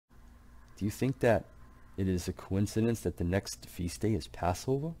Do you think that it is a coincidence that the next feast day is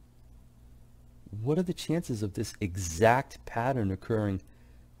Passover? What are the chances of this exact pattern occurring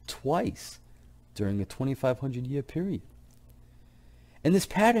twice during a 2,500 year period? And this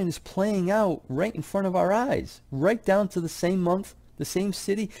pattern is playing out right in front of our eyes, right down to the same month, the same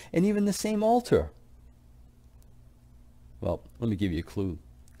city, and even the same altar. Well, let me give you a clue.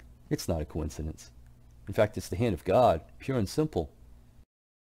 It's not a coincidence. In fact, it's the hand of God, pure and simple.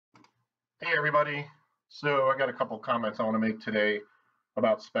 Hey everybody. So I got a couple comments I want to make today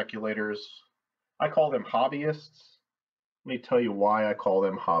about speculators. I call them hobbyists. Let me tell you why I call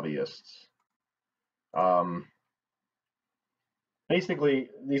them hobbyists. Basically,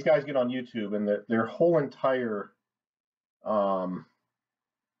 these guys get on YouTube and their whole entire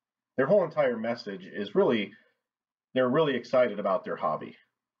message is really, they're really excited about their hobby.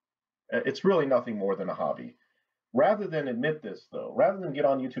 It's really nothing more than a hobby. Rather than admit this, though, rather than get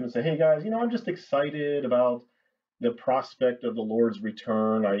on YouTube and say, hey guys, I'm just excited about the prospect of the Lord's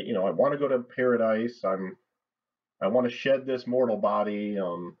return. I want to go to paradise. I want to shed this mortal body.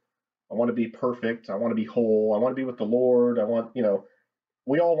 I want to be perfect. I want to be whole. I want to be with the Lord. I want,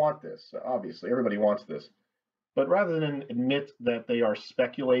 we all want this. Obviously, everybody wants this. But rather than admit that they are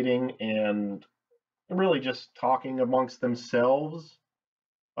speculating and really just talking amongst themselves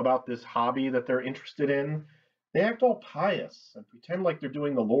about this hobby that they're interested in, they act all pious and pretend like they're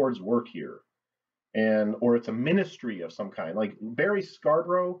doing the Lord's work here, or it's a ministry of some kind. Like Barry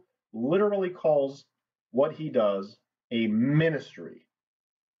Scarbrough literally calls what he does a ministry,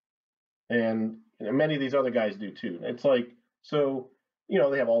 and many of these other guys do too. It's like, so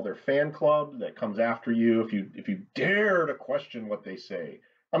they have all their fan club that comes after you if you dare to question what they say.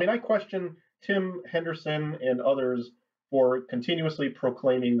 I mean, I question Tim Henderson and others for continuously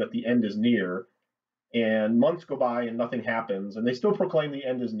proclaiming that the end is near, and months go by and nothing happens, and they still proclaim the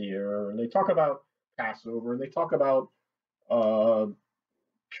end is near, and they talk about Passover, and they talk about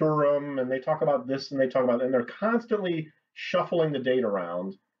Purim, and they talk about this, and they talk about, and they're constantly shuffling the date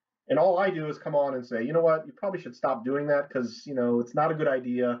around. And all I do is come on and say, you know what, you probably should stop doing that because, it's not a good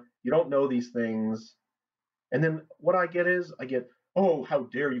idea. You don't know these things. And then what I get, oh, how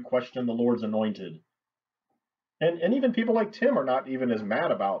dare you question the Lord's anointed. And even people like Tim are not even as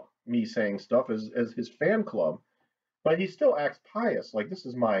mad about me saying stuff as his fan club, but he still acts pious. Like, this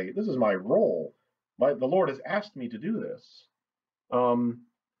is my role. The Lord has asked me to do this.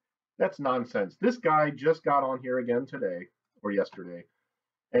 That's nonsense. This guy just got on here again today or yesterday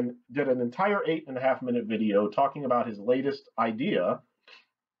and did an entire 8.5-minute video talking about his latest idea,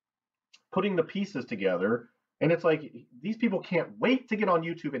 putting the pieces together. And it's like, these people can't wait to get on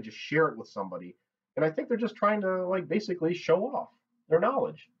YouTube and just share it with somebody. And I think they're just trying to basically show off their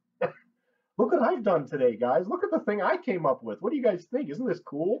knowledge. Look what I've done today, guys. Look at the thing I came up with. What do you guys think? Isn't this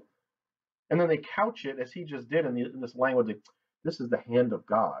cool? And then they couch it as he just did in this language. Like, this is the hand of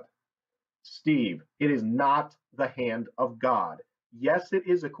God. Steve, it is not the hand of God. Yes, it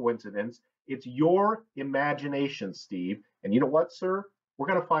is a coincidence. It's your imagination, Steve. And you know what, sir? We're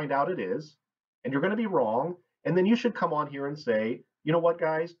going to find out it is. And you're going to be wrong. And then you should come on here and say, you know what,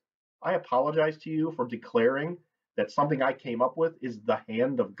 guys? I apologize to you for declaring that something I came up with is the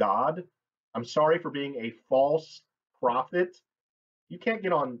hand of God. I'm sorry for being a false prophet. You can't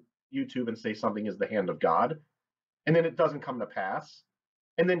get on YouTube and say something is the hand of God, and then it doesn't come to pass,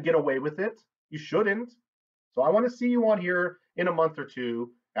 and then get away with it. You shouldn't. So I want to see you on here in a month or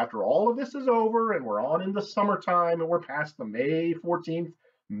two after all of this is over and we're on in the summertime and we're past the May 14th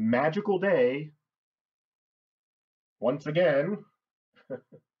magical day. Once again,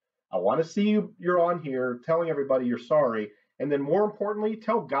 I want to see you're on here telling everybody you're sorry, and then more importantly,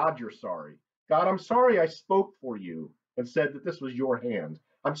 tell God you're sorry. God, I'm sorry I spoke for you and said that this was your hand.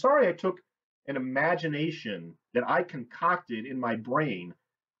 I'm sorry I took an imagination that I concocted in my brain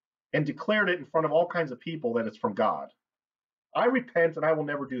and declared it in front of all kinds of people that it's from God. I repent and I will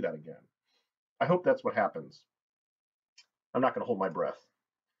never do that again. I hope that's what happens. I'm not going to hold my breath.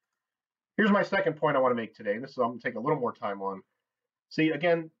 Here's my second point I want to make today, and this is I'm going to take a little more time on. See,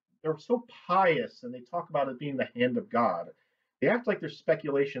 again, they're so pious and they talk about it being the hand of God. They act like their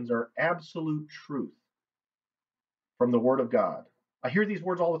speculations are absolute truth from the Word of God. I hear these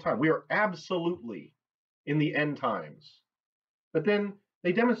words all the time. We are absolutely in the end times. But then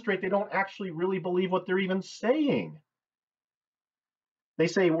they demonstrate they don't actually really believe what they're even saying. They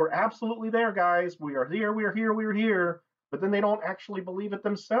say, we're absolutely there, guys. We are here, we are here, we are here. But then they don't actually believe it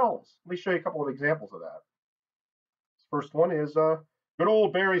themselves. Let me show you a couple of examples of that. This first one is good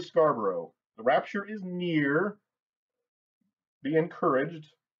old Barry Scarbrough. The rapture is near. Be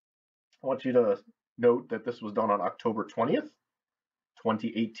encouraged. I want you to note that this was done on October 20th,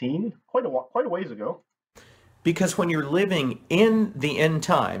 2018, quite a ways ago. Because when you're living in the end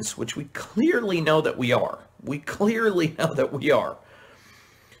times, which we clearly know that we are, when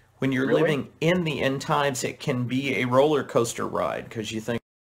you're Really? living in the end times, it can be a roller coaster ride because you think,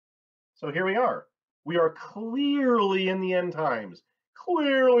 So here we are. We are clearly in the end times.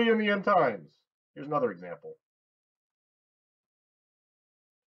 Clearly in the end times. Here's another example.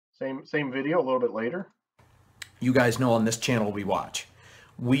 Same video a little bit later. you guys know on this channel we watch.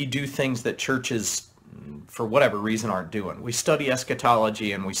 We do things that churches, for whatever reason, aren't doing. We study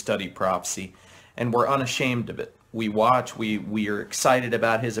eschatology and we study prophecy, and we're unashamed of it. We watch, we are excited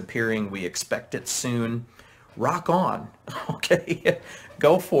about his appearing, we expect it soon. Rock on, okay?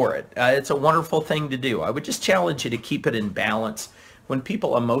 Go for it. It's a wonderful thing to do. I would just challenge you to keep it in balance. When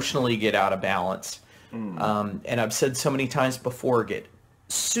people emotionally get out of balance, and I've said so many times before, get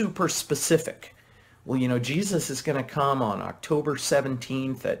super specific. Well, you know, Jesus is going to come on October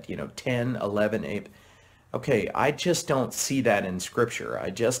 17th at, 10, 11, 8. Okay, I just don't see that in Scripture. I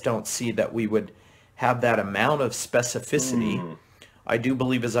just don't see that we would have that amount of specificity. I do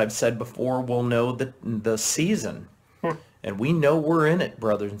believe, as I've said before, we'll know the season. And we know we're in it,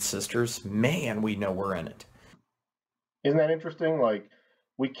 brothers and sisters. Man, we know we're in it. Isn't that interesting? Like,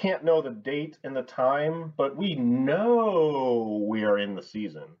 we can't know the date and the time, but we know we are in the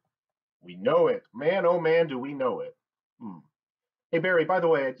season. We know it. Man, oh man, do we know it. Hey, Barry, by the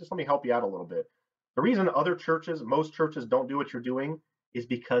way, just let me help you out a little bit. The reason other churches, most churches don't do what you're doing is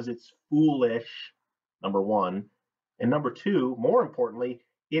because it's foolish, number one. And number two, more importantly,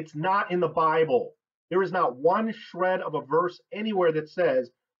 it's not in the Bible. There is not one shred of a verse anywhere that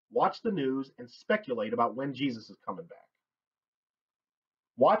says, watch the news and speculate about when Jesus is coming back.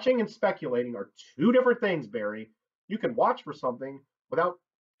 Watching and speculating are two different things, Barry. You can watch for something without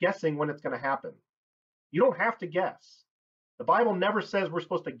guessing when it's going to happen. You don't have to guess. The Bible never says we're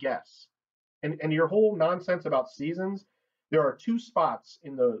supposed to guess. And your whole nonsense about seasons, there are two spots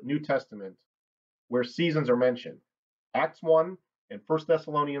in the New Testament where seasons are mentioned. Acts 1 and 1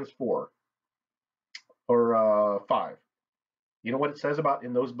 Thessalonians 4 or 5. You know what it says about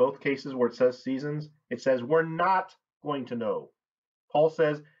in those both cases where it says seasons? It says we're not going to know. Paul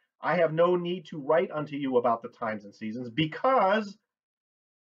says, I have no need to write unto you about the times and seasons because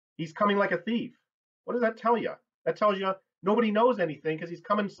he's coming like a thief. What does that tell you? That tells you nobody knows anything because he's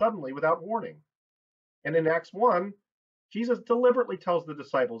coming suddenly without warning. And in Acts 1, Jesus deliberately tells the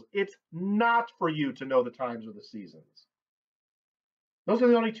disciples, it's not for you to know the times or the seasons. Those are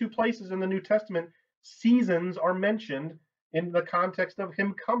the only two places in the New Testament seasons are mentioned in the context of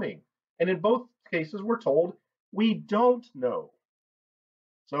him coming. And in both cases, we're told we don't know.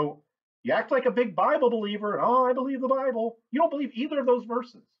 So you act like a big Bible believer, and I believe the Bible. You don't believe either of those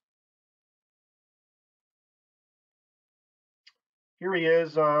verses. Here he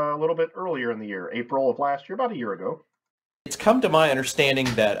is a little bit earlier in the year, April of last year, about a year ago. It's come to my understanding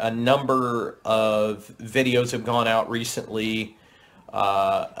that a number of videos have gone out recently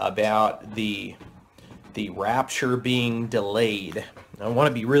about the rapture being delayed. I want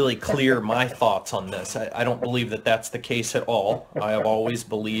to be really clear my thoughts on this. I don't believe that that's the case at all. I have always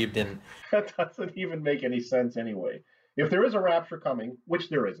believed in... That doesn't even make any sense anyway. If there is a rapture coming, which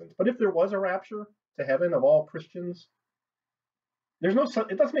there isn't, but if there was a rapture to heaven of all Christians, it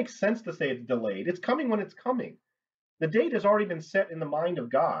doesn't make sense to say it's delayed. It's coming when it's coming. The date has already been set in the mind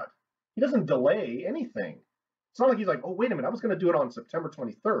of God. He doesn't delay anything. It's not like he's like, oh, wait a minute, I was going to do it on September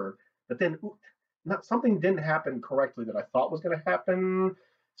 23rd, but then something didn't happen correctly that I thought was going to happen,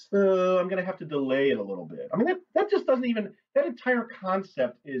 so I'm going to have to delay it a little bit. I mean, that just doesn't even, that entire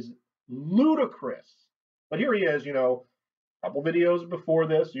concept is ludicrous. But here he is, a couple videos before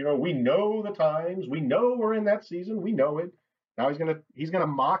this, we know the times, we know we're in that season, we know it. Now he's gonna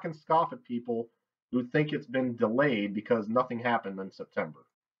mock and scoff at people who think it's been delayed because nothing happened in September.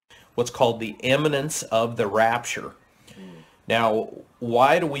 What's called the imminence of the rapture. Now,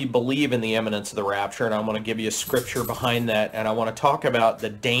 why do we believe in the imminence of the rapture? And I want to give you a scripture behind that, and I want to talk about the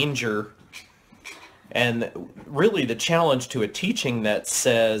danger and really the challenge to a teaching that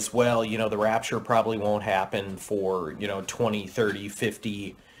says, well, the rapture probably won't happen for, 20, 30,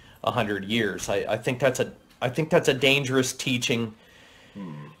 50, 100 years. I think that's a dangerous teaching,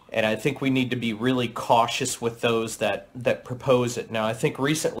 and I think we need to be really cautious with those that propose it. Now, I think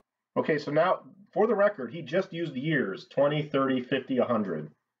recently... Okay, so now, for the record, he just used years, 20, 30, 50, 100.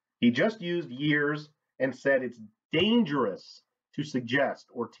 He just used years and said it's dangerous to suggest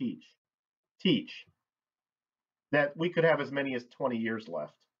or teach that we could have as many as 20 years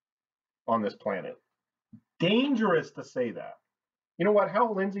left on this planet. Dangerous to say that. You know what?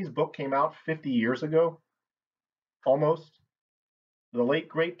 Hal Lindsey's book came out 50 years ago, almost. the late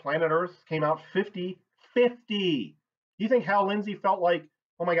great Planet Earth came out 50. Do you think Hal Lindsey felt like,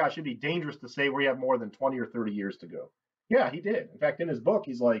 oh my gosh, it'd be dangerous to say we have more than 20 or 30 years to go? Yeah, he did. In fact, in his book,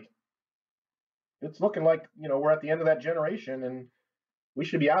 he's like, it's looking like, we're at the end of that generation and we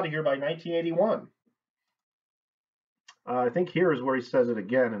should be out of here by 1981. I think here is where he says it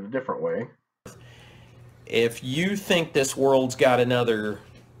again in a different way. If you think this world's got another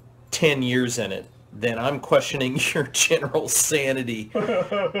 10 years in it, then I'm questioning your general sanity,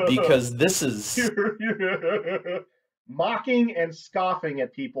 because this is mocking and scoffing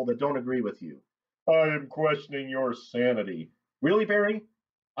at people that don't agree with you. I am questioning your sanity. Really, Barry?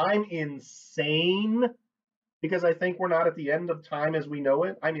 I'm insane because I think we're not at the end of time as we know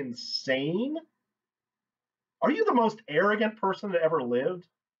it? I'm insane? Are you the most arrogant person that ever lived?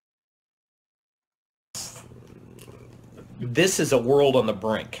 This is a world on the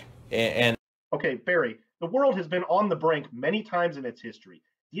brink. And okay, Barry, the world has been on the brink many times in its history.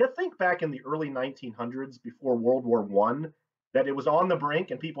 Do you think back in the early 1900s, before World War I, that it was on the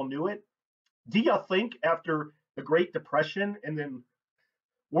brink and people knew it? Do you think after the Great Depression and then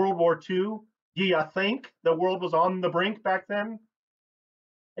World War II, do you think the world was on the brink back then?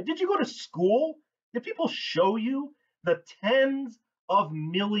 And did you go to school? Did people show you the tens of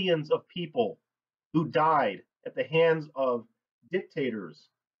millions of people who died at the hands of dictators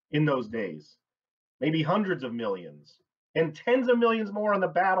in those days? Maybe hundreds of millions, and tens of millions more on the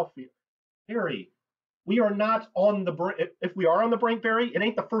battlefield. Barry, we are not on the brink. If we are on the brink, Barry, it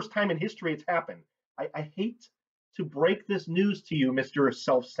ain't the first time in history it's happened. I hate to break this news to you, Mr.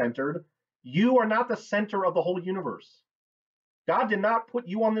 Self-Centered. You are not the center of the whole universe. God did not put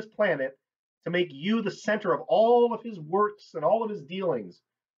you on this planet to make you the center of all of his works and all of his dealings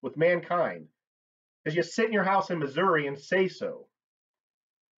with mankind, because you sit in your house in Missouri and say so.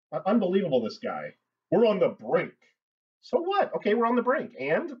 Unbelievable, this guy. We're on the brink. So what? Okay, we're on the brink.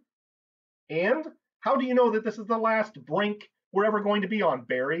 And how do you know that this is the last brink we're ever going to be on,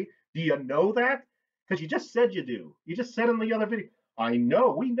 Barry? Do you know that? Because you just said you do. You just said in the other video. I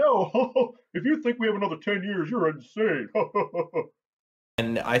know, we know. If you think we have another 10 years, you're insane.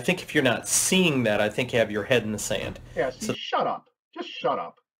 and I think if you're not seeing that, I think you have your head in the sand. Yeah, see, shut up. Just shut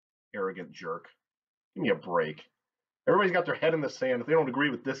up, arrogant jerk. Give me a break. Everybody's got their head in the sand if they don't agree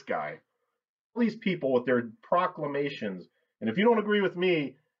with this guy. All these people with their proclamations. And if you don't agree with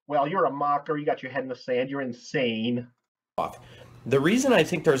me, well, you're a mocker. You got your head in the sand. You're insane. The reason I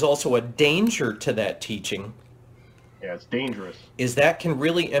think there's also a danger to that teaching, yeah, it's dangerous, is that can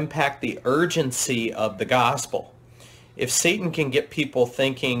really impact the urgency of the gospel. If Satan can get people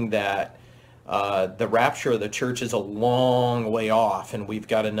thinking that the rapture of the church is a long way off and we've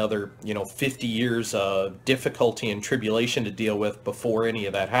got another 50 years of difficulty and tribulation to deal with before any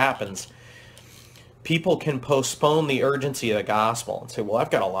of that happens, people can postpone the urgency of the gospel and say, well,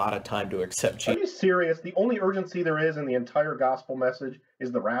 I've got a lot of time to accept Jesus. Are you serious? The only urgency there is in the entire gospel message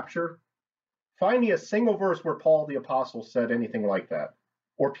is the rapture? Find me a single verse where Paul the Apostle said anything like that,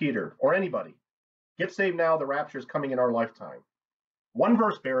 or Peter, or anybody. Get saved now, the rapture is coming in our lifetime. One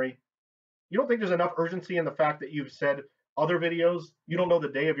verse, Barry. You don't think there's enough urgency in the fact that you've said other videos, you don't know the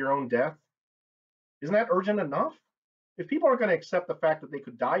day of your own death? Isn't that urgent enough? If people aren't going to accept the fact that they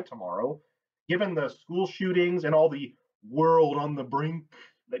could die tomorrow, given the school shootings and all the world on the brink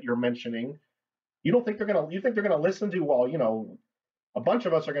that you're mentioning, you think they're gonna listen to, well, a bunch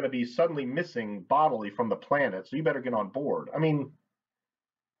of us are going to be suddenly missing bodily from the planet, so you better get on board. I mean,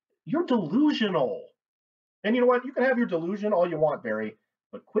 you're delusional. And you know what? You can have your delusion all you want, Barry,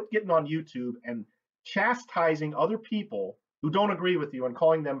 but quit getting on YouTube and chastising other people who don't agree with you and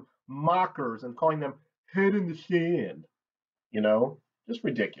calling them mockers and calling them head in the sand. Just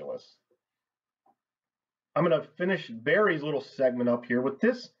ridiculous. I'm going to finish Barry's little segment up here with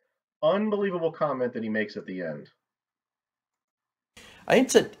this unbelievable comment that he makes at the end.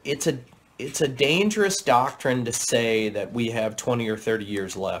 It's a dangerous doctrine to say that we have 20 or 30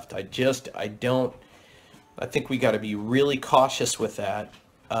 years left. I think we got to be really cautious with that.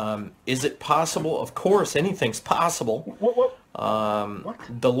 Is it possible? Of course, anything's possible. What?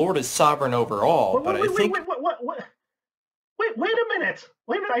 The Lord is sovereign over all, but I think. Wait a minute.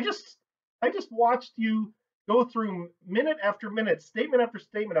 I just watched you go through minute after minute, statement after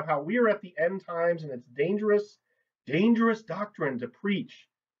statement of how we are at the end times, and it's dangerous doctrine to preach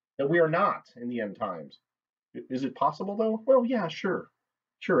that we are not in the end times. Is it possible though? Well, yeah, sure,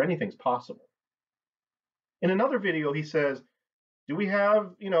 anything's possible. In another video, he says, do we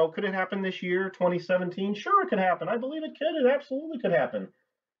have, could it happen this year, 2017? Sure, it could happen. I believe it could. It absolutely could happen.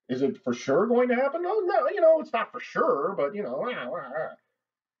 Is it for sure going to happen? No, it's not for sure, but,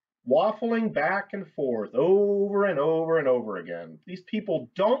 waffling back and forth over and over and over again. These people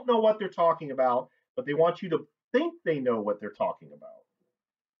don't know what they're talking about, but they want you to think they know what they're talking about.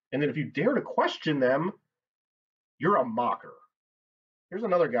 And then if you dare to question them, you're a mocker. Here's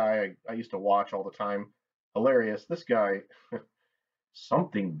another guy I used to watch all the time. Hilarious. This guy,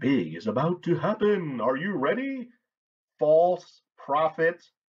 something big is about to happen. Are you ready? False prophet,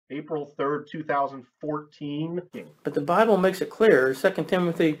 April 3rd, 2014. But the Bible makes it clear. 2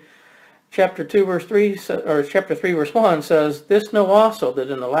 Timothy chapter 2 verse 3, or chapter 3 verse 1 says, "This know also,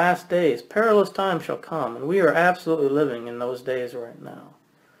 that in the last days perilous times shall come." And we are absolutely living in those days right now.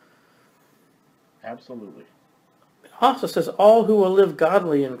 Absolutely. It also says, "All who will live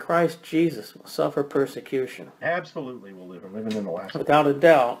godly in Christ Jesus will suffer persecution." Absolutely, we're living in the last. Without a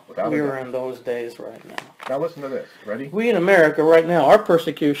doubt, Without we a are doubt. in those days right now. Now listen to this. Ready? We in America right now, our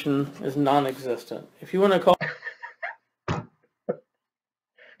persecution is non-existent. If you want to call...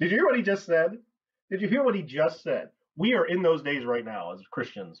 Did you hear what he just said? Did you hear what he just said? We are in those days right now as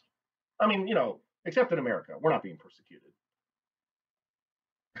Christians. I mean, you know, except in America, we're not being persecuted.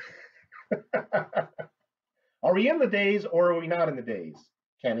 Are we in the days or are we not in the days,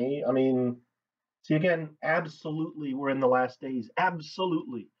 Kenny? I mean, see again, absolutely we're in the last days.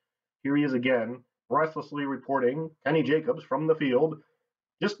 Absolutely. Here he is again, breathlessly reporting, Kenny Jacobs from the field.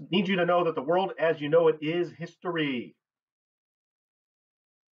 Just need you to know that the world as you know it is history.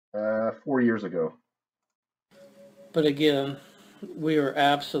 4 years ago. But again, we are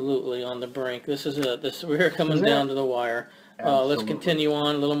absolutely on the brink. This is it. We're coming down to the wire. Let's continue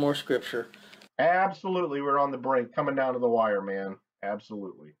on. A little more scripture. Absolutely, we're on the brink, coming down to the wire, man.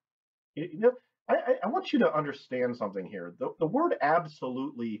 Absolutely. You know, I want you to understand something here. The word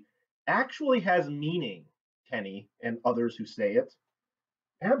absolutely actually has meaning, Kenny, and others who say it.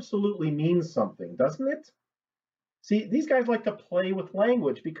 Absolutely means something, doesn't it? See, these guys like to play with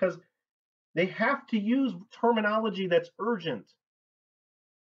language because they have to use terminology that's urgent.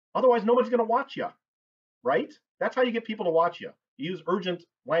 Otherwise, nobody's going to watch you, right? That's how you get people to watch you. You use urgent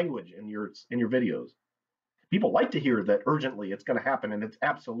language in your videos. People like to hear that urgently it's going to happen and it's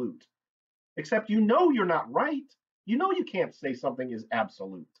absolute. Except you know you're not right. You know you can't say something is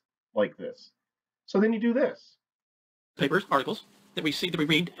absolute like this. So then you do this. Papers, articles that we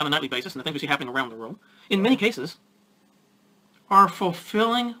read on a nightly basis, and the things we see happening around the world, in many cases, are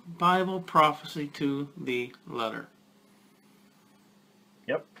fulfilling Bible prophecy to the letter.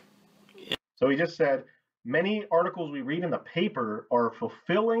 Yep. So he just said, many articles we read in the paper are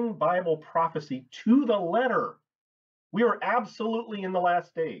fulfilling Bible prophecy to the letter. We are absolutely in the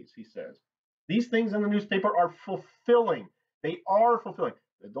last days, he says. These things in the newspaper are fulfilling. They are fulfilling.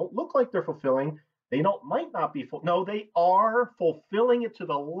 They don't look like they're fulfilling. They might not be. No, they are fulfilling it to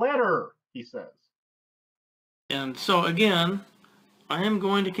the letter, he says. And so again, I am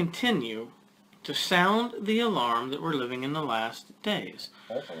going to continue to sound the alarm that we're living in the last days.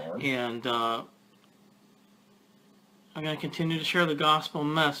 False alarm. And I'm going to continue to share the gospel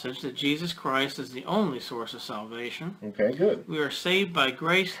message that Jesus Christ is the only source of salvation. Okay, good. We are saved by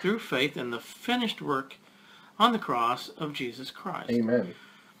grace through faith in the finished work on the cross of Jesus Christ. Amen.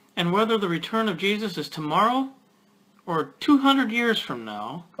 And whether the return of Jesus is tomorrow or 200 years from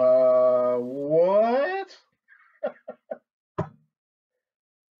now... What?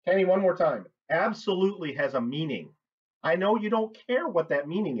 Kenny, one more time. Absolutely has a meaning. I know you don't care what that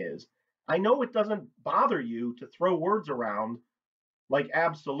meaning is. I know it doesn't bother you to throw words around like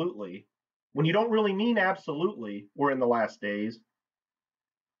absolutely when you don't really mean absolutely we're in the last days.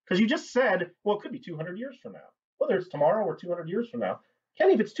 Because you just said, well, it could be 200 years from now. Whether it's tomorrow or 200 years from now.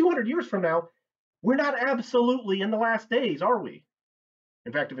 Kenny, if it's 200 years from now, we're not absolutely in the last days, are we?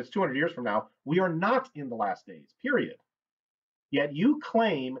 In fact, if it's 200 years from now, we are not in the last days, period. Yet you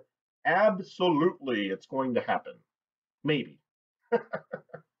claim absolutely it's going to happen. Maybe.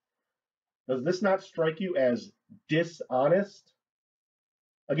 Does this not strike you as dishonest?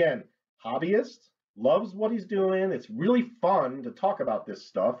 Again, hobbyist, loves what he's doing. It's really fun to talk about this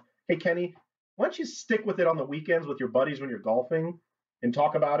stuff. Hey, Kenny, why don't you stick with it on the weekends with your buddies when you're golfing and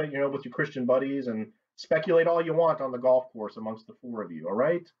talk about it, with your Christian buddies and speculate all you want on the golf course amongst the four of you, all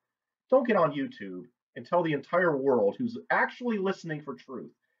right? Don't get on YouTube and tell the entire world who's actually listening for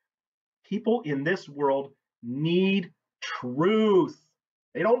truth. People in this world need truth.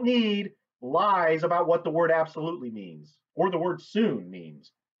 They don't need lies about what the word absolutely means, or the word soon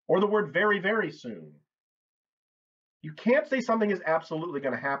means, or the word very, very soon. You can't say something is absolutely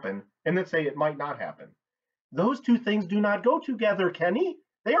going to happen and then say it might not happen. Those two things do not go together, Kenny.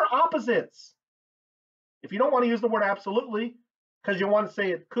 They are opposites. If you don't want to use the word absolutely because you want to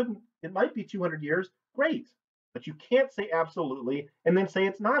say it might be 200 years, great. But you can't say absolutely and then say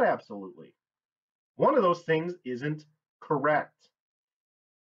it's not absolutely. One of those things isn't correct.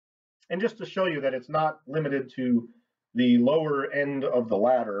 And just to show you that it's not limited to the lower end of the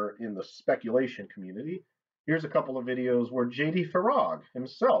ladder in the speculation community, here's a couple of videos where J.D. Farag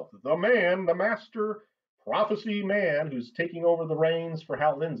himself, the man, the master prophecy man who's taking over the reins for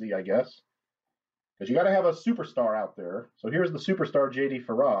Hal Lindsey, I guess, because you got to have a superstar out there. So here's the superstar J.D.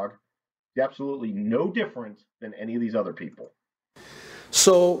 Farag. He's absolutely no different than any of these other people.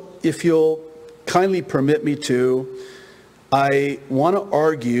 So if you'll kindly permit me to, I want to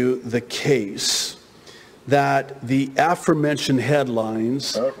argue the case that the aforementioned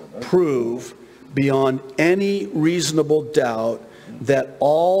headlines prove beyond any reasonable doubt that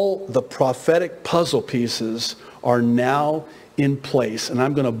all the prophetic puzzle pieces are now in place. And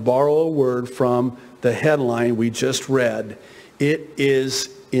I'm going to borrow a word from the headline we just read. It is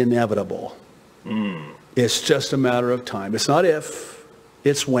inevitable. It's just a matter of time. It's not if,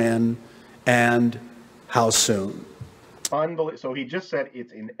 it's when, and how soon. Unbelievable. So he just said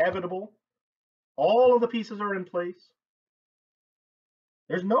it's inevitable. All of the pieces are in place.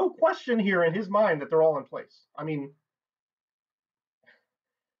 There's no question here in his mind that they're all in place. I mean,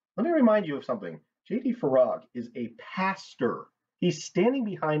 let me remind you of something. J.D. Farag is a pastor. He's standing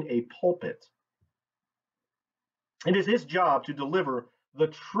behind a pulpit. It is his job to deliver the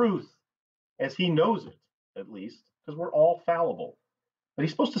truth as he knows it, at least, because we're all fallible. But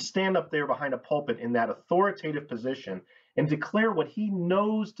he's supposed to stand up there behind a pulpit in that authoritative position and declare what he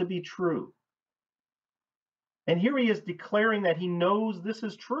knows to be true. And here he is declaring that he knows this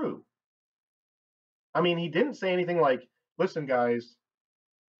is true. I mean, he didn't say anything like, listen, guys,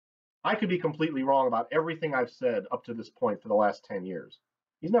 I could be completely wrong about everything I've said up to this point for the last 10 years.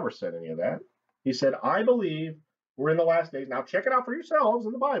 He's never said any of that. He said, I believe we're in the last days. Now check it out for yourselves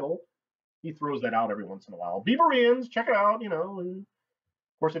in the Bible. He throws that out every once in a while. Be Bereans, check it out, you know. And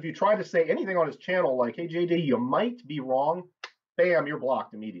of course, if you try to say anything on his channel like, hey, JD, you might be wrong, bam, you're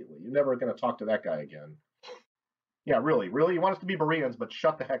blocked immediately. You're never going to talk to that guy again. Yeah, really, you want us to be Bereans, but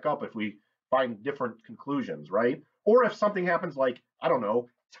shut the heck up if we find different conclusions, right? Or if something happens like, I don't know,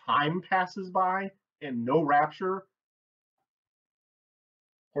 time passes by and no rapture. Of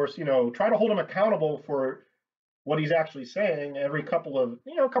course, you know, try to hold him accountable for what he's actually saying every couple of,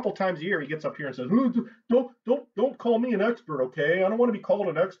 a couple times a year. He gets up here and says, don't call me an expert, okay? I don't want to be called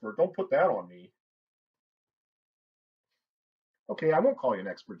an expert. Don't put that on me. Okay, I won't call you an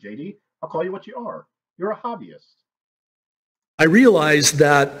expert, JD. I'll call you what you are. You're a hobbyist. I realize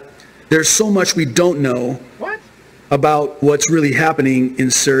that there's so much we don't know about what's really happening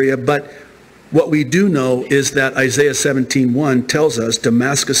in Syria, but what we do know is that Isaiah 17:1 tells us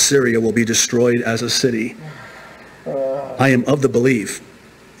Damascus, Syria will be destroyed as a city. I am of the belief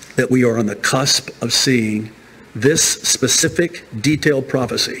that we are on the cusp of seeing this specific detailed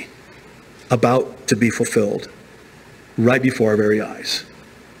prophecy about to be fulfilled right before our very eyes.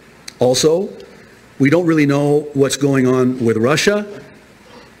 Also, we don't really know what's going on with Russia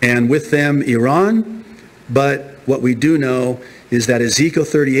and with them Iran, but what we do know is that Ezekiel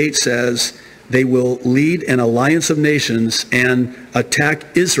 38 says they will lead an alliance of nations and attack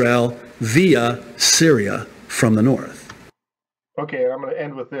Israel via Syria from the north. Okay, I'm going to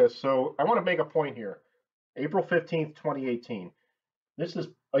end with this. So I want to make a point here. April 15th, 2018. This is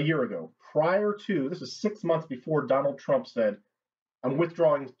a year ago. This is 6 months before Donald Trump said, I'm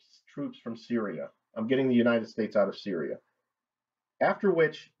withdrawing troops from Syria. I'm getting the United States out of Syria. After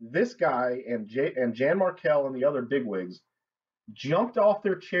which, this guy and Jan Markell and the other bigwigs jumped off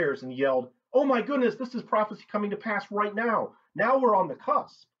their chairs and yelled, oh my goodness, this is prophecy coming to pass right now. Now we're on the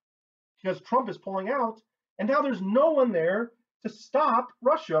cusp because Trump is pulling out, and now there's no one there to stop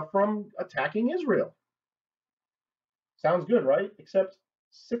Russia from attacking Israel. Sounds good, right? Except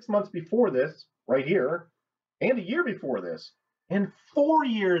 6 months before this, right here, and a year before this, and 4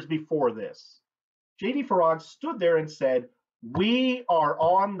 years before this, J.D. Farag stood there and said, we are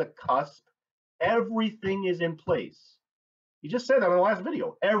on the cusp. Everything is in place. He just said that in the last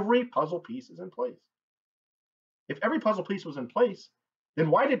video. Every puzzle piece is in place. If every puzzle piece was in place,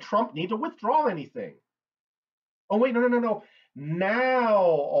 then why did Trump need to withdraw anything? Oh, wait, no. Now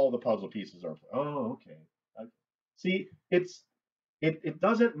all the puzzle pieces are. Oh, okay. See, it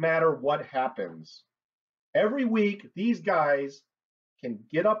doesn't matter what happens. Every week, these guys can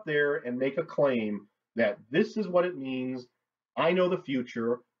get up there and make a claim that this is what it means. I know the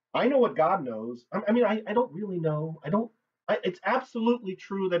future. I know what God knows. I mean, I don't really know. It's absolutely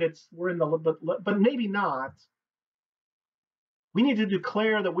true that we're in the, but maybe not. We need to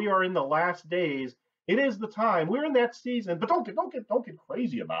declare that we are in the last days. It is the time. We're in that season, but don't get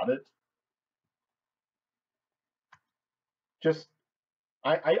crazy about it. Just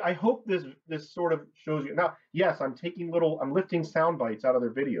I hope this sort of shows you. Now, yes, I'm lifting sound bites out of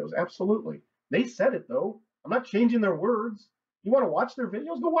their videos. Absolutely. They said it though. I'm not changing their words. You want to watch their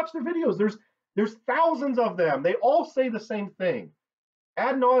videos? Go watch their videos. There's thousands of them. They all say the same thing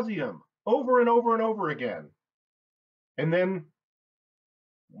ad nauseum, over and over and over again. And then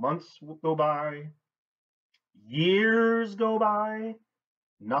months go by, years go by,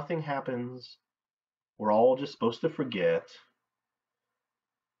 nothing happens. We're all just supposed to forget.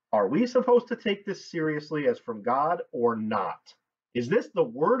 Are we supposed to take this seriously as from God or not? Is this the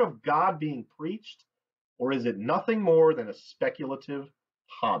word of God being preached, or is it nothing more than a speculative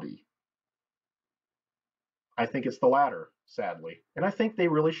hobby? I think it's the latter, sadly, and I think they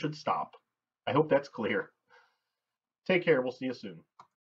really should stop. I hope that's clear. Take care. We'll see you soon.